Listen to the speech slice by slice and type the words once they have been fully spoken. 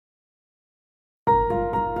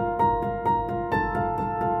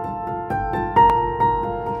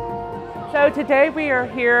So today we are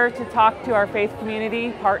here to talk to our faith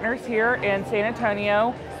community partners here in San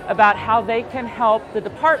Antonio about how they can help the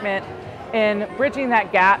department in bridging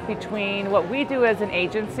that gap between what we do as an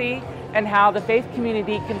agency and how the faith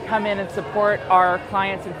community can come in and support our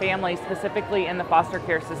clients and families, specifically in the foster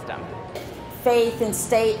care system. Faith and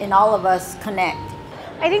state and all of us connect.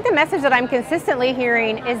 I think the message that I'm consistently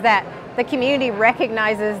hearing is that the community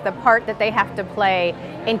recognizes the part that they have to play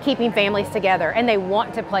in keeping families together, and they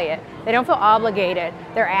want to play it. They don't feel obligated.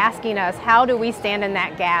 They're asking us, how do we stand in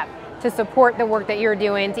that gap to support the work that you're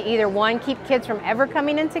doing to either, one, keep kids from ever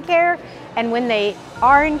coming into care, and when they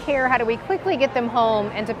are in care, how do we quickly get them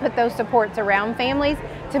home and to put those supports around families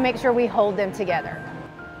to make sure we hold them together.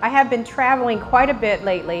 I have been traveling quite a bit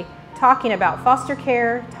lately, talking about foster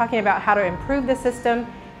care, talking about how to improve the system,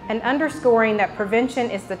 and underscoring that prevention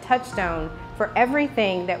is the touchstone for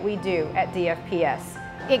everything that we do at DFPS.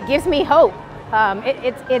 It gives me hope.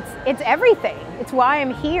 It's everything. It's why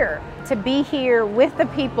I'm here, to be here with the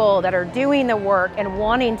people that are doing the work and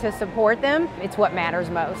wanting to support them. It's what matters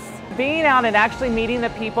most. Being out and actually meeting the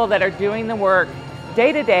people that are doing the work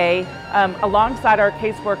day to day alongside our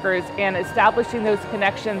caseworkers and establishing those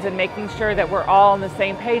connections and making sure that we're all on the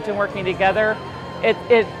same page and working together,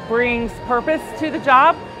 it brings purpose to the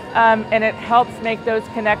job and it helps make those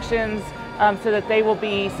connections so that they will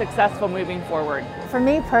be successful moving forward. For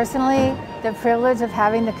me personally, the privilege of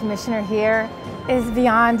having the commissioner here is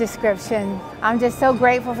beyond description. I'm just so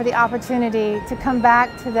grateful for the opportunity to come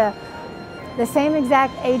back to the same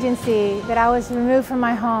exact agency that I was removed from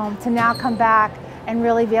my home, to now come back and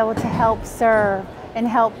really be able to help serve and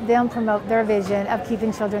help them promote their vision of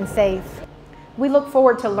keeping children safe. We look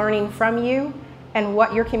forward to learning from you and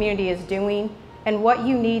what your community is doing and what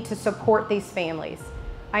you need to support these families.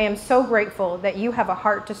 I am so grateful that you have a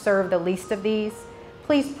heart to serve the least of these.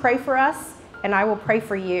 Please pray for us, and I will pray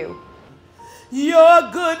for you. Your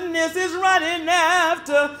goodness is running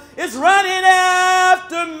after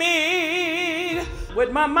me.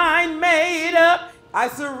 With my mind made up, I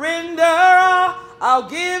surrender all. I'll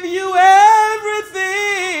give you everything.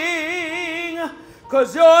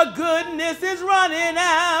 'Cause your goodness is running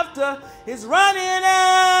after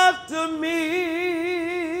me.